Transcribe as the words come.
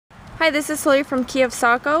Hi, this is Chloe from Kia of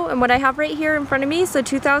Saco, and what I have right here in front of me is the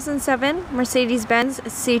 2007 Mercedes-Benz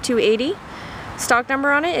C280. Stock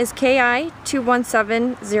number on it is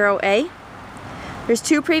KI2170A. There's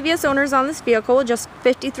two previous owners on this vehicle, just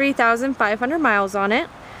 53,500 miles on it.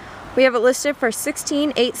 We have it listed for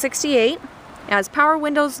 $16,868. It has power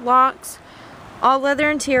windows, locks, all leather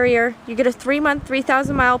interior. You get a 3-month,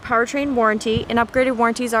 3,000-mile powertrain warranty, and upgraded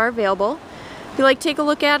warranties are available. If you'd like to take a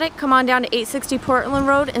look at it, come on down to 860 Portland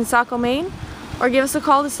Road in Saco, Maine, or give us a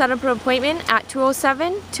call to set up an appointment at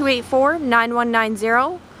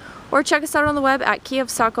 207-284-9190, or check us out on the web at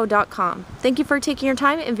kiaofsaco.com. Thank you for taking your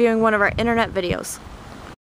time and viewing one of our internet videos.